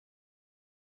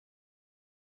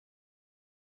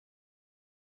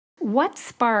What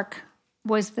spark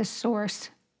was the source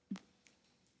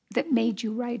that made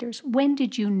you writers? When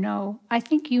did you know? I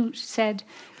think you said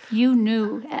you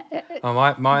knew.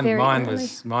 Mine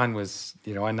was.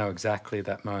 You know, I know exactly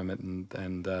that moment,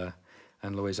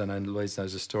 and Louise, I know Louise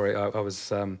knows the story. I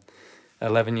was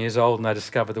 11 years old, and I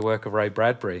discovered the work of Ray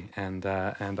Bradbury, and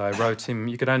I wrote him.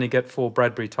 You could only get 4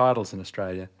 Bradbury titles in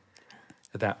Australia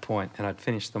at that point, and I'd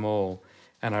finished them all.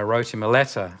 And I wrote him a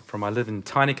letter from, I live in a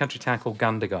tiny country town called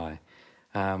Gundagai,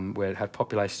 where it had a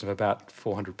population of about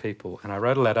 400 people. And I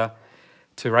wrote a letter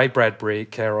to Ray Bradbury,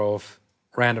 care of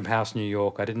Random House, New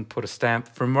York. I didn't put a stamp,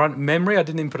 from memory, I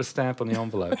didn't even put a stamp on the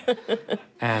envelope.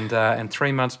 And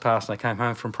 3 months passed, and I came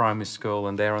home from primary school,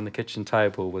 and there on the kitchen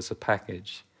table was a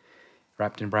package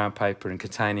wrapped in brown paper and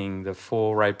containing the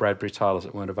 4 Ray Bradbury titles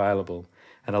that weren't available,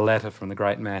 and a letter from the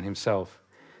great man himself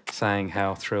saying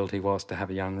how thrilled he was to have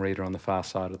a young reader on the far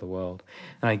side of the world.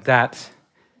 And I think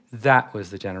that was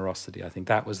the generosity. I think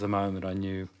that was the moment I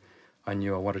knew I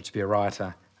wanted to be a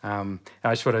writer. And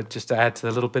I just want to add to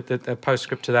a little bit that the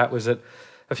postscript to that was that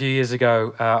a few years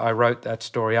ago I wrote that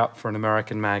story up for an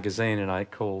American magazine, and I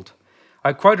quoted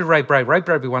Ray Bradbury. Ray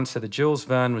Bradbury once said that Jules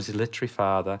Verne was his literary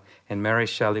father, and Mary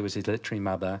Shelley was his literary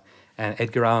mother, and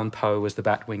Edgar Allan Poe was the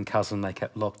batwing cousin they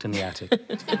kept locked in the attic.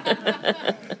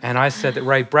 And I said that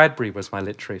Ray Bradbury was my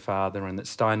literary father, and that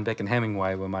Steinbeck and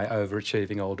Hemingway were my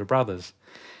overachieving older brothers.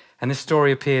 And this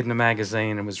story appeared in a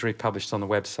magazine and was republished on the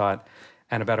website.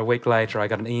 And about a week later, I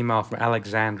got an email from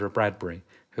Alexandra Bradbury,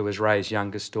 who was Ray's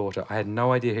youngest daughter. I had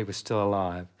no idea he was still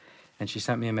alive. And she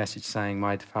sent me a message saying,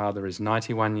 my father is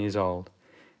 91 years old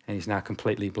and he's now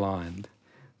completely blind.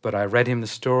 But I read him the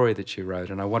story that you wrote,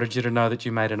 and I wanted you to know that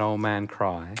you made an old man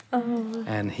cry. Oh.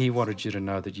 And he wanted you to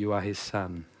know that you are his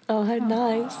son. Oh, how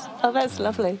nice. Oh, that's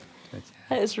lovely.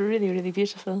 That is really, really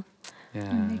beautiful.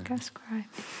 Yeah. Make us cry.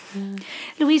 Yeah.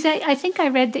 Louise, I think I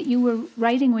read that you were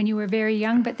writing when you were very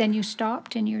young, but then you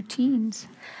stopped in your teens.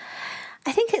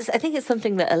 I think it's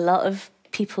something that a lot of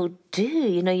people do.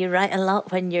 You know, you write a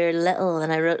lot when you're little,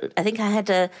 and I think I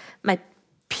had my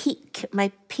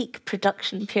peak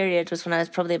production period was when I was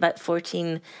probably about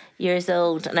 14 years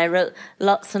old, and I wrote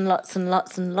lots and lots and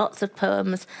lots and lots of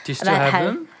poems. Do you still have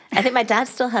them? I think my dad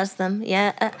still has them,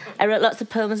 yeah. I wrote lots of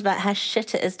poems about how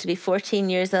shit it is to be 14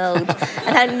 years old and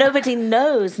how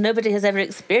nobody has ever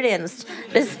experienced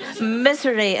this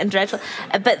misery and dreadful.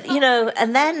 But, you know,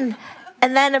 and then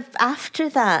after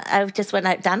that, I just went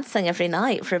out dancing every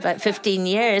night for about 15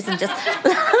 years and just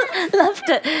loved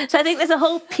it. So I think there's a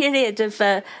whole period of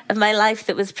my life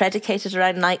that was predicated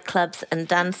around nightclubs and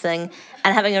dancing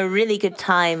and having a really good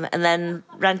time. And then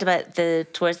round about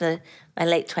towards my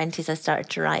late 20s, I started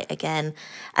to write again.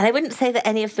 And I wouldn't say that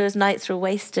any of those nights were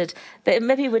wasted, but it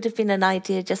maybe would have been an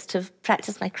idea just to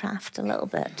practice my craft a little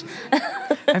bit.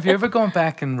 Have you ever gone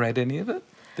back and read any of it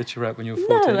that you wrote when you were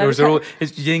 14? No, or do you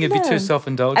think it'd be too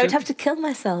self-indulgent? I would have to kill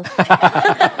myself.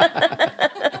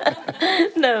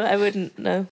 No, I wouldn't,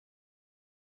 no.